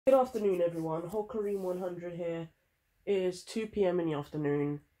Good afternoon, everyone. Kareem 100 here. It is 2 p.m. in the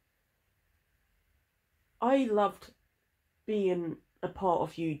afternoon. I loved being a part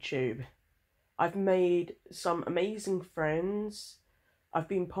of YouTube. I've made some amazing friends. I've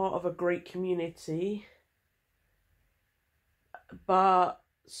been part of a great community. But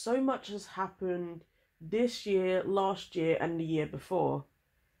so much has happened this year, last year, and the year before.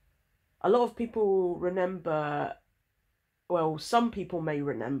 A lot of people remember, well, some people may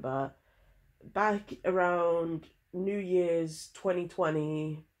remember, back around New Year's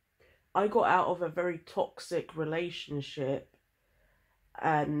 2020, I got out of a very toxic relationship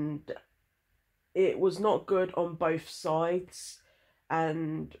and it was not good on both sides.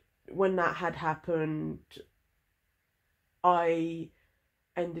 And when that had happened, I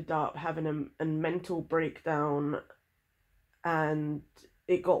ended up having a mental breakdown, and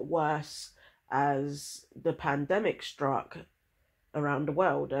it got worse as the pandemic struck around the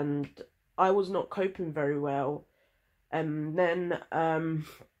world, and I was not coping very well. And then I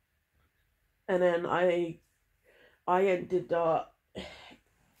ended up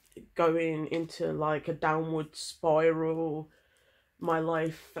going into like a downward spiral. My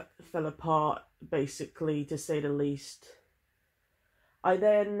life fell apart, basically, to say the least. I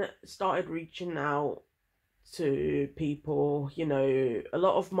then started reaching out to people. A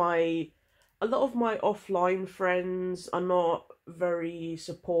lot of my offline friends are not very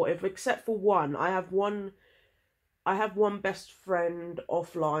supportive, except for one. I have one best friend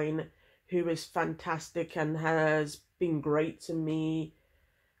offline who is fantastic and has been great to me.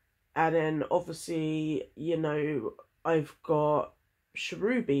 And then obviously, I've got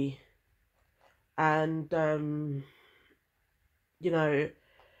Sherubi, and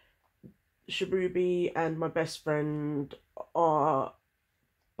Sherubi and my best friend are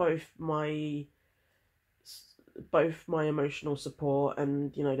both my emotional support,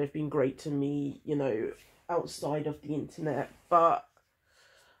 and they've been great to me, outside of the internet. But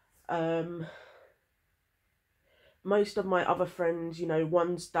most of my other friends,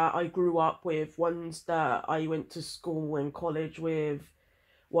 ones that I grew up with, ones that I went to school and college with,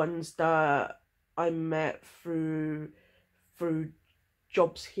 ones that I met through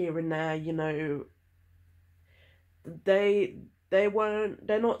jobs here and there, they're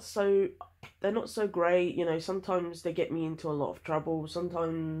not so great. Sometimes they get me into a lot of trouble.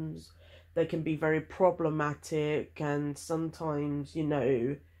 Sometimes they can be very problematic, and sometimes we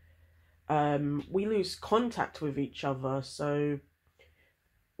lose contact with each other. So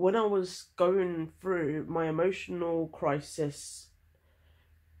when I was going through my emotional crisis,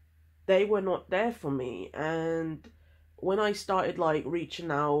 they were not there for me. And when I started like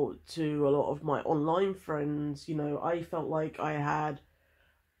reaching out to a lot of my online friends, I felt like I had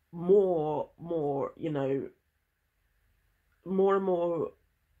more and more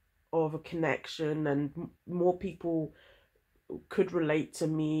of a connection, and more people could relate to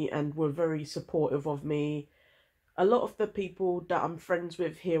me and were very supportive of me. A lot of the people that I'm friends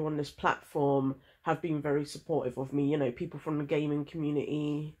with here on this platform have been very supportive of me. People from the gaming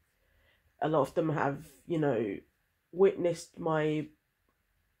community. A lot of them have, witnessed my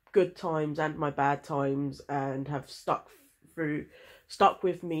good times and my bad times, and have stuck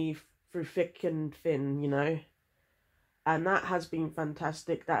with me through thick and thin. And that has been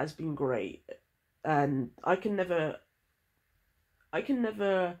fantastic. That has been great. And I can never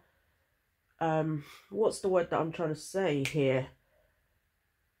what's the word that I'm trying to say here?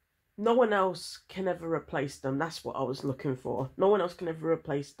 No one else can ever replace them. That's what I was looking for. No one else can ever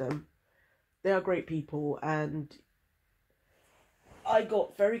replace them. They are great people, and I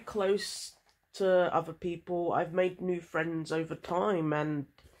got very close to other people. I've made new friends over time, and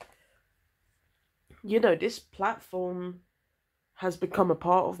this platform has become a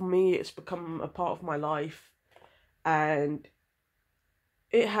part of me. It's become a part of my life, and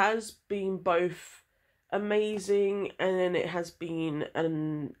it has been both amazing, and then it has been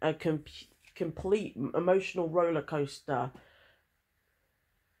a complete emotional roller coaster.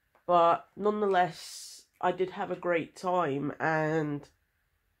 But nonetheless, I did have a great time, and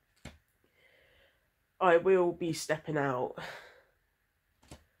I will be stepping out.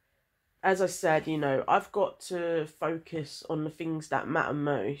 As I said, I've got to focus on the things that matter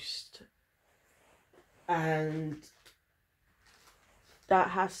most, and that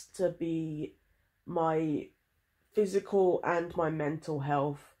has to be my physical and my mental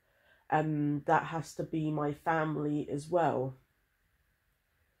health, and that has to be my family as well.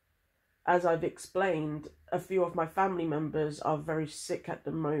 As I've explained, a few of my family members are very sick at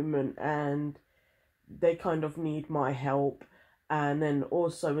the moment, and they kind of need my help. And then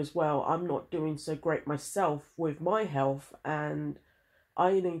also as well, I'm not doing so great myself with my health, and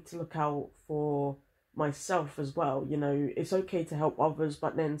I need to look out for myself as well. You know, it's okay to help others,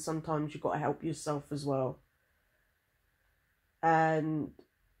 but then sometimes you've got to help yourself as well. And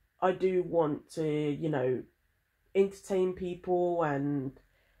I do want to, you know, entertain people and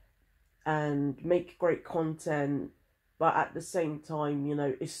make great content, but at the same time, you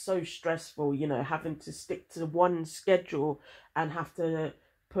know, it's so stressful, you know, having to stick to one schedule and have to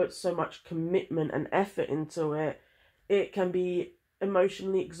put so much commitment and effort into it. It can be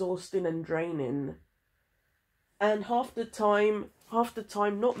emotionally exhausting and draining. And half the time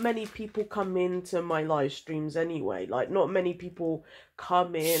not many people come into my live streams anyway. Like, not many people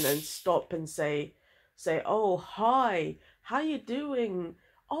come in and stop and say, "Oh, hi, how you doing?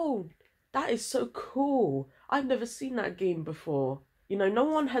 Oh, that is so cool. I've never seen that game before." You know, no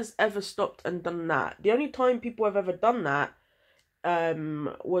one has ever stopped and done that. The only time people have ever done that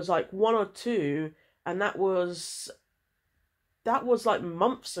was like one or two, and that was like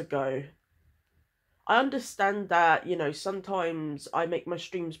months ago. I understand that, you know, sometimes I make my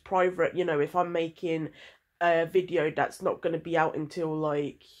streams private, you know, if I'm making a video that's not going to be out until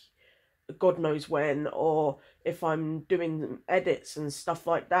like God knows when, or if I'm doing edits and stuff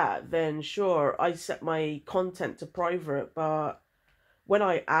like that, then sure, I set my content to private. But when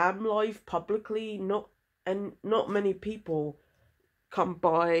I am live publicly, not many people come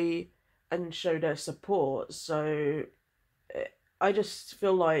by and show their support. So I just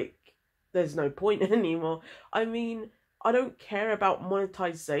feel like there's no point anymore. I mean, I don't care about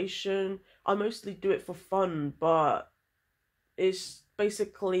monetization. I mostly do it for fun, but it's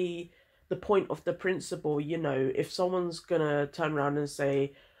basically the point of the principle, you know. If someone's gonna turn around and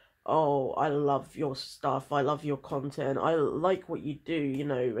say, "Oh, I love your stuff, I love your content, I like what you do," you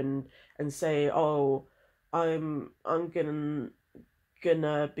know, and say, "Oh, I'm gonna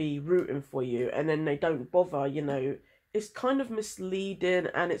be rooting for you," and then they don't bother, you know, it's kind of misleading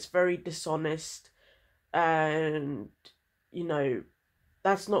and it's very dishonest, and you know,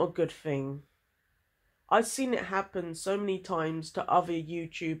 that's not a good thing. I've seen it happen so many times to other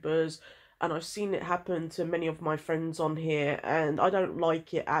YouTubers, and I've seen it happen to many of my friends on here, and I don't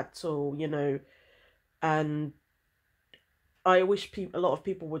like it at all, you know. And I wish a lot of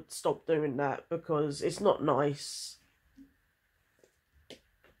people would stop doing that, because it's not nice.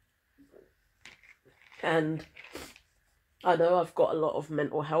 And I know I've got a lot of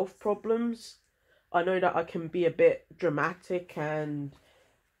mental health problems. I know that I can be a bit dramatic and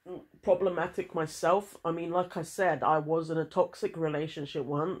problematic myself. I mean, like I said, I was in a toxic relationship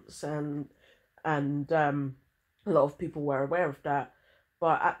once, and a lot of people were aware of that.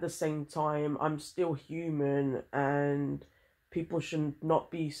 But at the same time, I'm still human, and people should not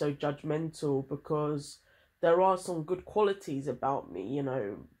be so judgmental, because there are some good qualities about me. You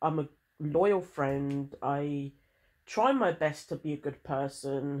know, I'm a loyal friend. I try my best to be a good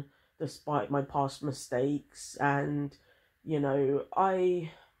person despite my past mistakes, and you know,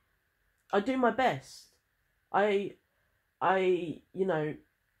 I do my best. I you know,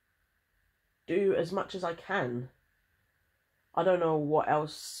 do as much as I can. I don't know what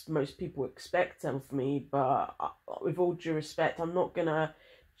else most people expect of me, but with all due respect, I'm not gonna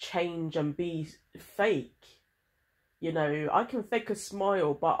change and be fake. You know, I can fake a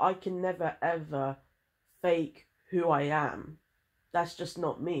smile, but I can never ever fake who I am. That's just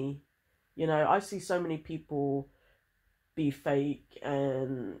not me. You know, I see so many people be fake,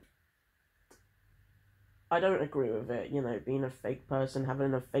 and I don't agree with it. You know, being a fake person,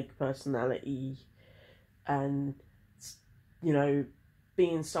 having a fake personality, and you know,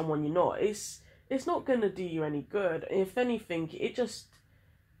 being someone you're not. It's not gonna do you any good. If anything,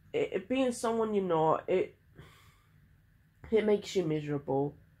 it being someone you're not, it makes you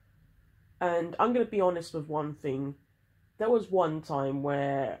miserable. And I'm gonna be honest with one thing. There was one time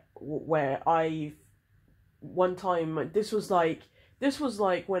where I one time this was like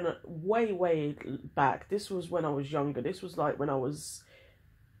when way back. This was when I was younger. This was like when I was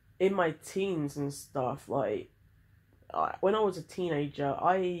in my teens and stuff. Like, when I was a teenager,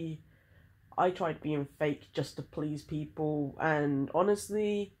 I tried being fake just to please people, and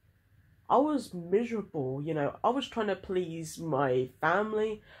honestly, I was miserable. You know, I was trying to please my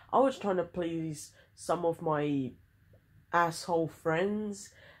family. I was trying to please some of my asshole friends,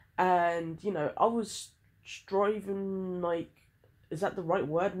 and you know, I was striving, like, is that the right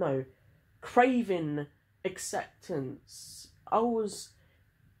word? No, craving acceptance. I was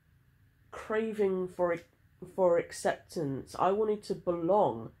craving for acceptance. I wanted to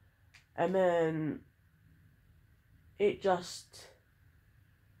belong, and then it just,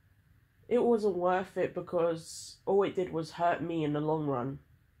 it wasn't worth it, because all it did was hurt me in the long run.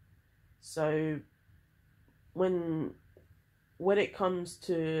 So when when it comes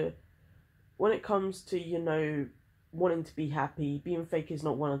to you know, wanting to be happy, being fake is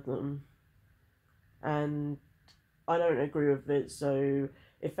not one of them, and I don't agree with it. So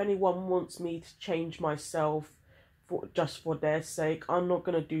if anyone wants me to change myself for just for their sake, I'm not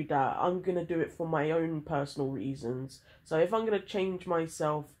gonna do that. I'm gonna do it for my own personal reasons. So if I'm gonna change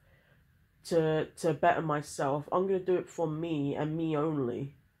myself to better myself, I'm gonna do it for me and me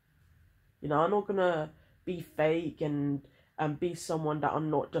only. You know, I'm not gonna be fake and be someone that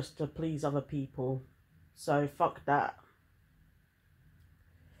I'm not just to please other people. So fuck that.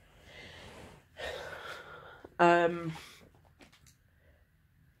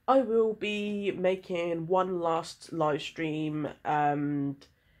 I will be making one last live stream, and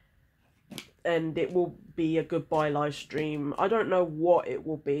it will be a goodbye live stream. I don't know what it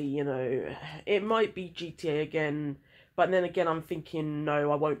will be, you know. It might be GTA again, but then again I'm thinking,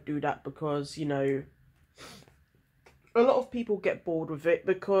 no, I won't do that, because, you know, a lot of people get bored with it,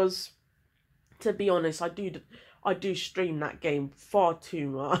 because, to be honest, I do stream that game far too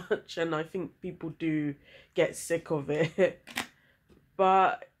much, and I think people do get sick of it.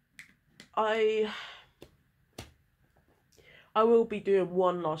 But I will be doing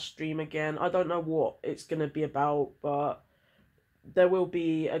one last stream again. I don't know what it's going to be about, but there will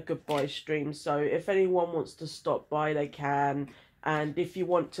be a goodbye stream. So if anyone wants to stop by, they can. And if you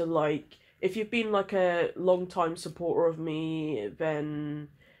want to, like, if you've been like a long time supporter of me, then,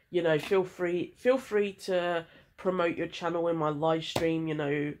 you know, feel free to promote your channel in my live stream, you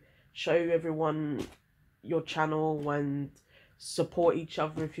know, show everyone your channel and support each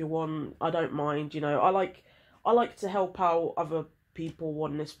other if you want. I don't mind, you know. I like to help out other people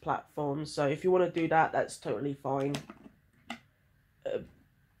on this platform, so if you want to do that, that's totally fine.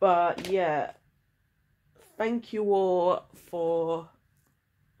 But yeah, thank you all for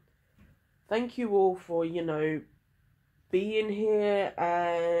you know, being here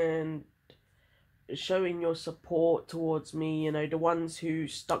and showing your support towards me, you know, the ones who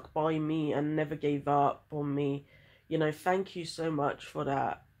stuck by me and never gave up on me. You know, thank you so much for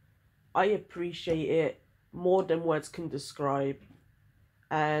that. I appreciate it more than words can describe.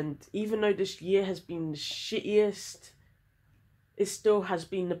 And even though this year has been the shittiest, it still has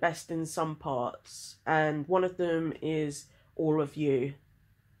been the best in some parts. And one of them is all of you.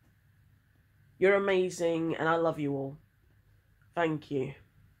 You're amazing, and I love you all. Thank you.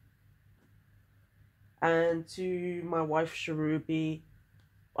 And to my wife, Sherubi,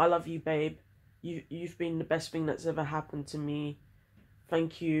 I love you, babe. You've been the best thing that's ever happened to me.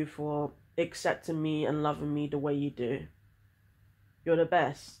 Thank you for accepting me and loving me the way you do. You're the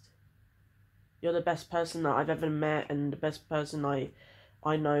best. You're the best person that I've ever met, and the best person I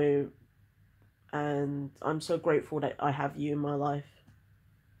know. And I'm so grateful that I have you in my life.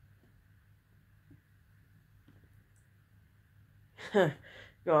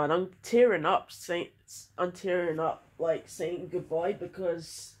 God, I'm tearing up, like, saying goodbye,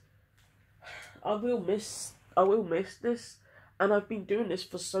 because I will miss this, and I've been doing this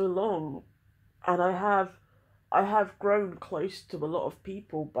for so long, and I have grown close to a lot of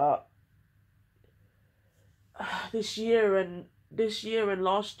people, but this year and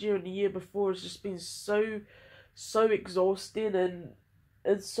last year and the year before has just been so exhausting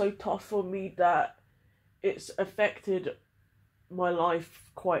and so tough for me that it's affected my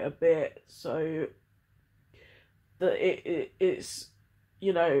life quite a bit. So that it's,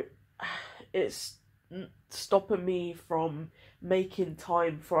 you know, it's stopping me from making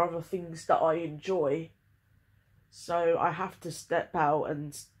time for other things that I enjoy. So I have to step out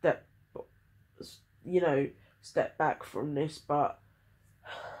and step back from this. But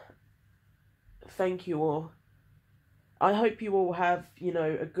thank you all. I hope you all have, you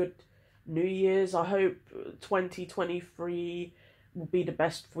know, a good New Year's. I hope 2023 will be the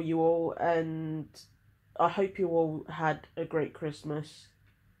best for you all, and I hope you all had a great Christmas.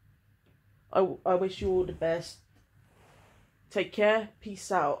 I wish you all the best. Take care.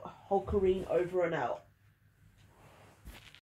 Peace out. Hulkarine over and out.